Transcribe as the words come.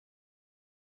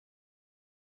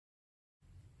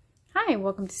Hi,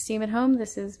 welcome to STEAM at Home.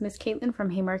 This is Miss Kaitlyn from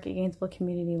Haymarket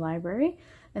Community Library,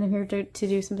 and I'm here to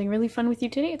do something really fun with you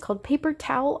today. It's called paper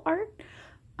towel art.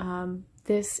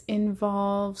 This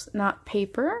involves not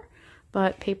paper,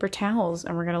 but paper towels,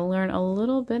 and we're going to learn a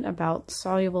little bit about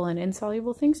soluble and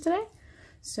insoluble things today.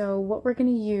 So what we're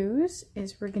going to use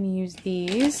is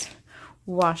these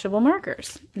washable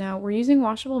markers. Now we're using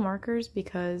washable markers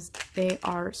because they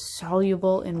are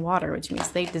soluble in water, which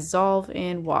means they dissolve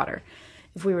in water.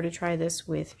 If we were to try this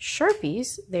with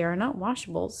Sharpies, they are not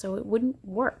washable, so it wouldn't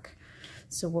work.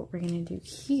 So what we're going to do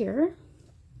here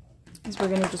is we're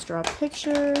going to just draw a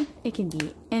picture. It can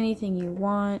be anything you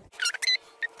want.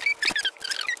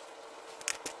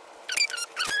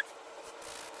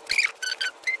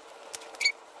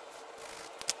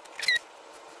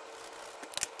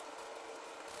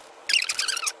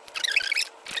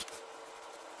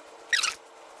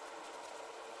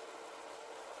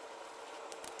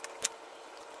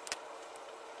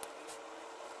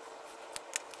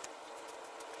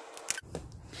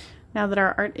 Now that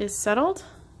our art is settled,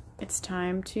 it's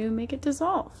time to make it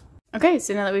dissolve. Okay,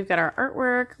 so now that we've got our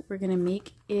artwork, we're gonna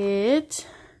make it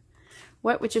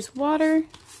wet with just water.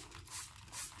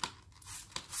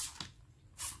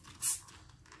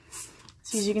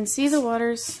 So as you can see, the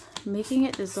water's making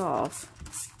it dissolve.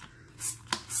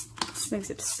 Which makes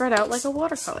it spread out like a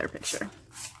watercolor picture.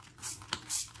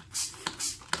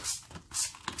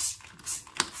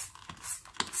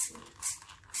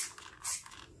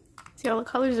 See, all the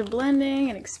colors are blending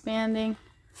and expanding.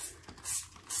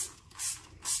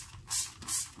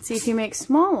 See, if you make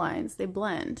small lines, they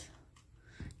blend.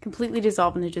 Completely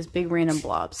dissolve into just big random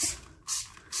blobs.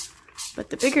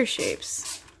 But the bigger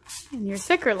shapes and your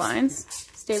thicker lines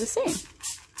stay the same.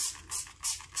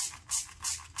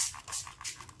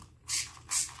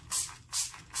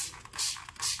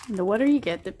 And the wetter you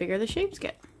get, the bigger the shapes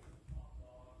get.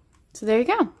 So there you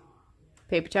go.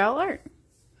 Paper towel art.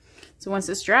 So once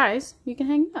this dries, you can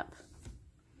hang it up.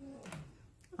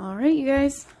 All right, you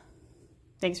guys.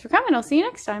 Thanks for coming. I'll see you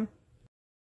next time.